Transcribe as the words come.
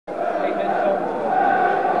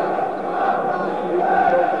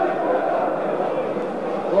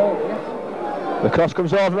cross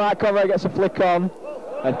comes over, Mike Conway gets a flick on,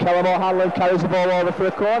 and Callum O'Hanlon carries the ball over for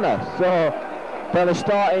a corner. So Burnley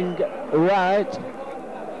starting right,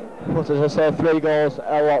 but as I say, 3 goals,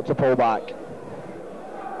 a lot to pull back.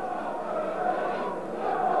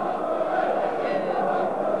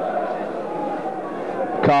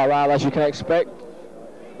 Carlisle, as you can expect,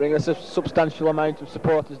 bring us a substantial amount of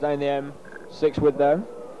supporters down the M6 with them.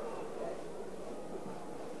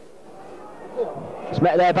 It's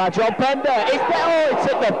met there by John Pender. It's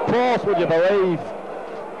hit the post, would you believe?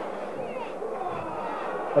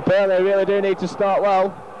 The Burnley really do need to start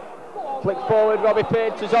well. Flick forward, Robbie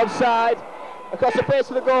Painter's onside. Across the face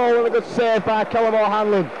of the goal, and a good save by Callum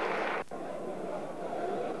O'Hanlon.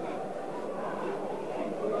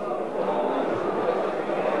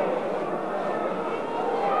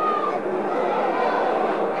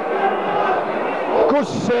 Good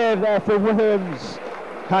save there for Williams,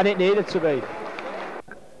 and it needed to be.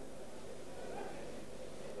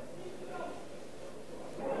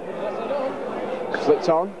 Flicked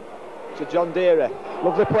on to John Deere.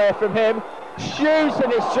 Lovely play from him. Shoots,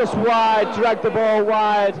 and it's just wide. Dragged the ball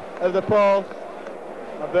wide of the post.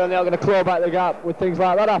 And Burnley are going to claw back the gap with things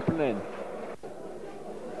like that happening.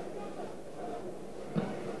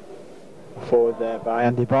 Forward there by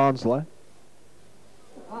Andy Barnsley.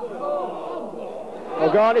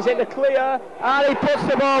 O'Gorn is in the clear, and he puts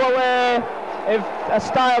the ball away in a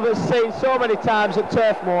style that's seen so many times at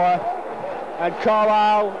Turf Moor. And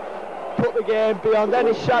Carlisle put the game beyond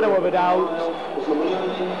any shadow of a doubt.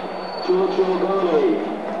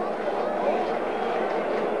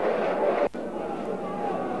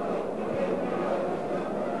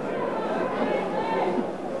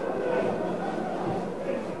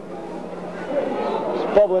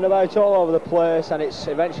 It's bobbling about all over the place, and it's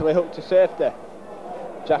eventually hooked to safety.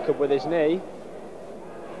 Jacob with his knee.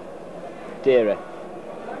 Deere.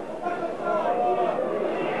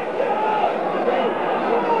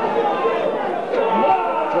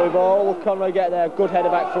 Through ball, Conway get there, good header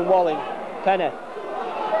back from Walling. Penny.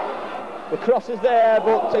 The cross is there,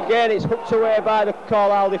 but again it's hooked away by the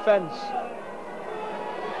Carlisle defence.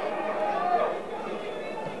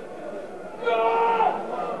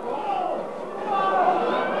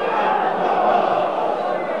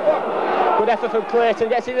 Good effort from Clayton,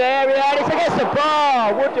 gets in the area, and it's against the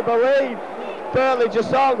bar, would you believe? Burnley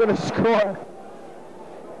just aren't going to score.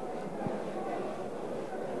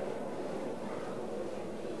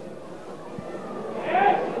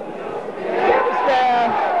 It's there,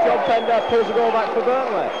 John Pender pulls the goal back for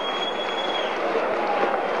Burnley.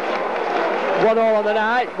 1-1 on the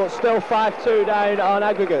night, but still 5-2 down on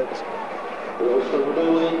aggregate.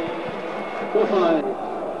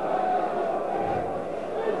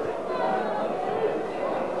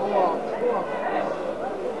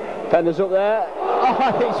 Pender's up there.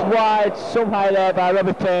 Oh, it's wide somehow there by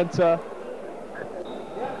Robbie Painter.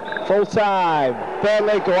 Full time.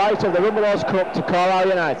 Burnley go out of the Lge Cup to Carlisle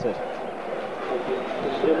United.